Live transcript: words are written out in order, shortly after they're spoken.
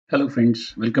Hello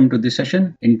friends, welcome to this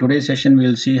session. In today's session,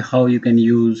 we'll see how you can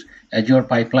use Azure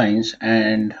Pipelines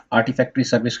and Artifactory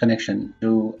Service Connection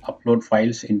to upload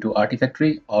files into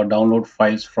Artifactory or download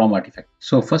files from Artifactory.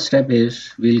 So first step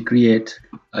is we'll create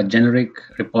a generic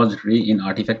repository in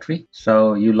Artifactory.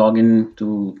 So you log in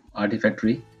to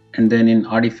Artifactory and then in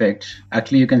Artifacts,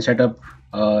 actually you can set up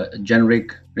a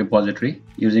generic repository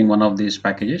using one of these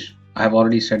packages. I have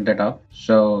already set that up.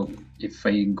 So if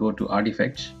I go to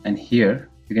Artifacts and here,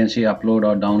 you can see upload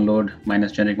or download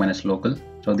 -generic -local.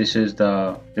 So this is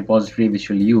the repository which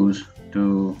we'll use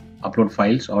to upload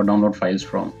files or download files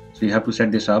from. So you have to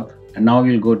set this up. And now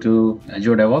we'll go to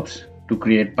Azure DevOps to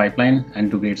create pipeline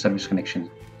and to create service connection.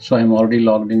 So I'm already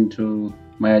logged into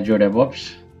my Azure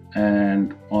DevOps,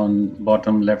 and on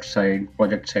bottom left side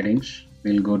project settings,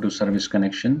 we'll go to service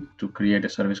connection to create a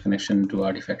service connection to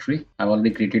Artifactory. I've already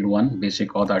created one, basic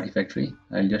auth Artifactory.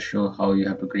 I'll just show how you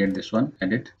have to create this one,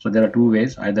 edit. So there are two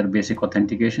ways, either basic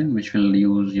authentication, which will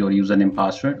use your username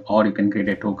password, or you can create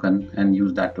a token and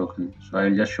use that token. So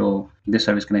I'll just show this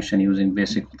service connection using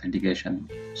basic authentication.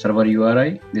 Server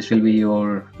URI, this will be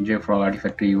your JFrog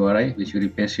Artifactory URI, which you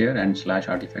replace here, and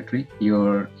 /Artifactory.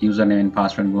 Your username and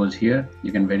password goes here.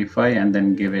 You can verify and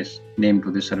then give a name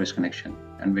to this service connection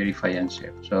and verify and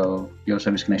save. So your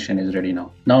service connection is ready now.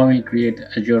 Now we'll create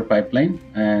Azure Pipeline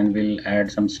and we'll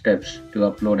add some steps to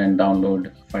upload and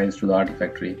download files to the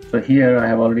Artifactory. So here I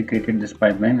have already created this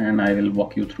pipeline and I will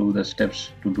walk you through the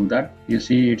steps to do that. You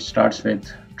see it starts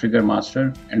with trigger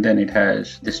master and then it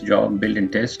has this job built-in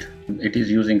test. It is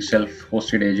using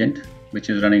self-hosted agent which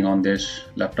is running on this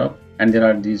laptop. And there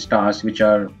are these tasks which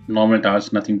are normal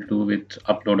tasks, nothing to do with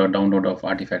upload or download of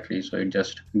Artifactory. So it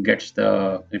just gets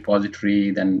the repository,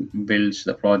 then builds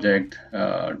the project,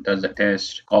 does the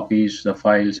test, copies the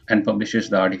files, and publishes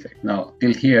the artifact. Now,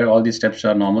 till here, all these steps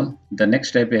are normal. The next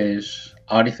step is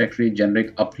Artifactory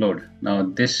generic upload. Now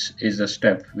this is the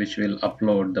step which will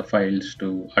upload the files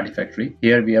to Artifactory.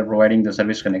 Here we are providing the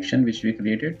service connection which we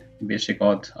created, basic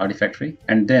auth Artifactory,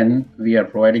 and then we are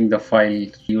providing the file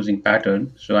using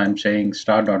pattern. So I'm saying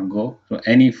start.go. So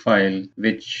any file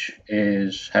which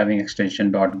is having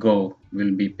extension .go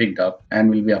will be picked up and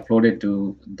will be uploaded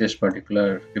to this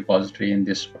particular repository in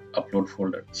this upload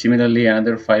folder. Similarly,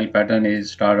 another file pattern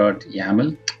is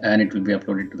star.yaml and it will be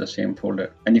uploaded to the same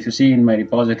folder. And if you see in my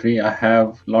repository, I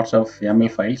have lots of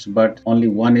YAML files, but only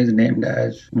one is named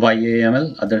as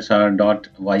YAML, others are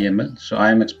 .yml. So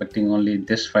I am expecting only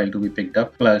this file to be picked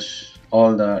up plus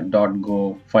all the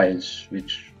 .go files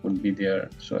which would be there.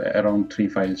 So around 3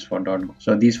 files for .go.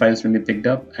 So these files will be picked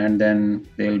up and then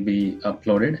they'll be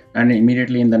uploaded. And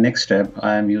immediately in the next step,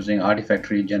 I am using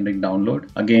Artifactory generic download,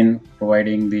 again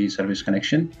providing the service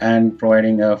connection and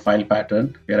providing a file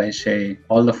pattern where I say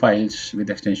all the files with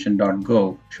extension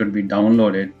 .go should be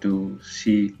downloaded to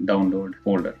C download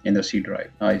folder in the C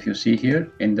drive. Now if you see here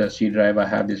in the C drive, I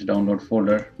have this download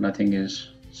folder. Nothing is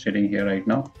sitting here right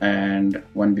now, and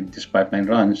when this pipeline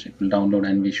runs, it will download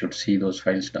and we should see those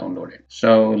files downloaded.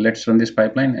 So let's run this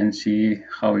pipeline and see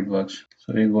how it works.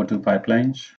 So we go to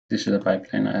pipelines. This is a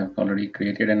pipeline I have already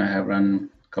created and I have run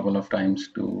a couple of times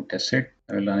to test it.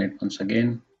 I will run it once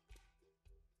again.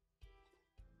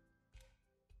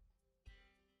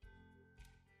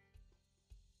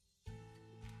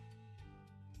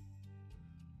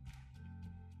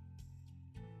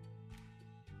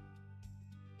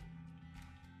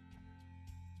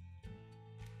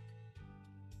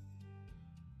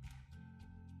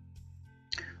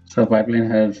 So pipeline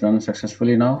has run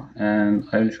successfully now, and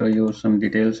I will show you some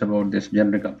details about this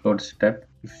generic upload step.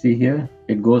 If you see here,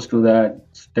 it goes to the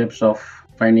steps of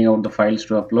finding out the files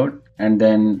to upload and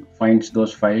then finds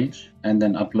those files and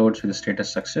then uploads with the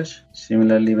status success.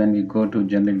 Similarly, when we go to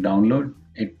generic download,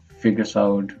 it figures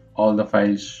out all the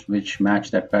files which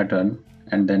match that pattern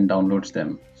and then downloads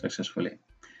them successfully.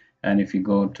 And if you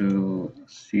go to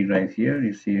C drive here,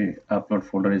 you see upload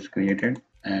folder is created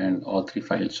and all 3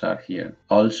 files are here.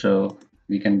 Also,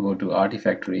 we can go to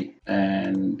Artifactory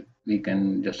and we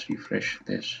can just refresh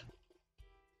this.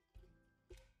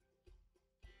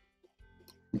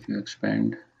 If you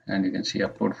expand, and you can see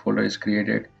upload folder is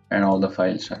created and all the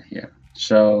files are here.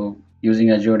 So using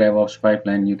Azure DevOps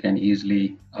pipeline, you can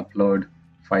easily upload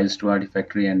files to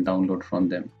Artifactory and download from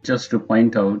them. Just to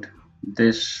point out,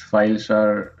 these files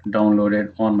are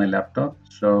downloaded on my laptop.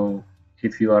 So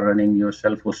if you are running your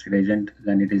self-hosted agent,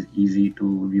 then it is easy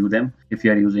to view them. If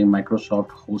you are using Microsoft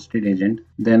hosted agent,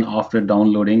 then after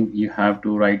downloading, you have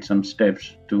to write some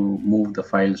steps to move the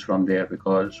files from there,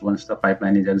 because once the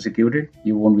pipeline is executed,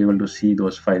 you won't be able to see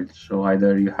those files. So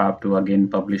either you have to again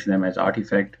publish them as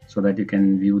artifact so that you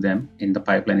can view them in the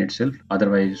pipeline itself.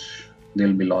 Otherwise,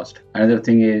 they'll be lost. Another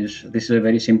thing is, this is a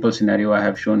very simple scenario I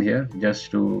have shown here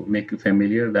just to make you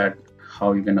familiar that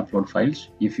how you can upload files.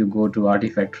 If you go to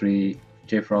Artifactory,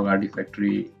 JFrog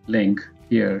Artifactory link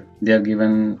here, they are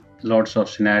given lots of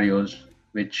scenarios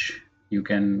which you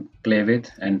can play with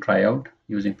and try out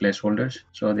using placeholders.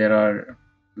 So there are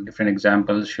different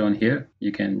examples shown here.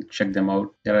 You can check them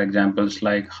out. There are examples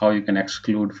like how you can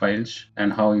exclude files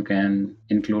and how you can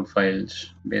include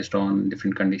files based on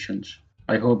different conditions.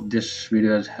 I hope this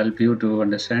video has helped you to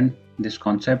understand this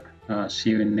concept. See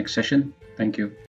you in next session. Thank you.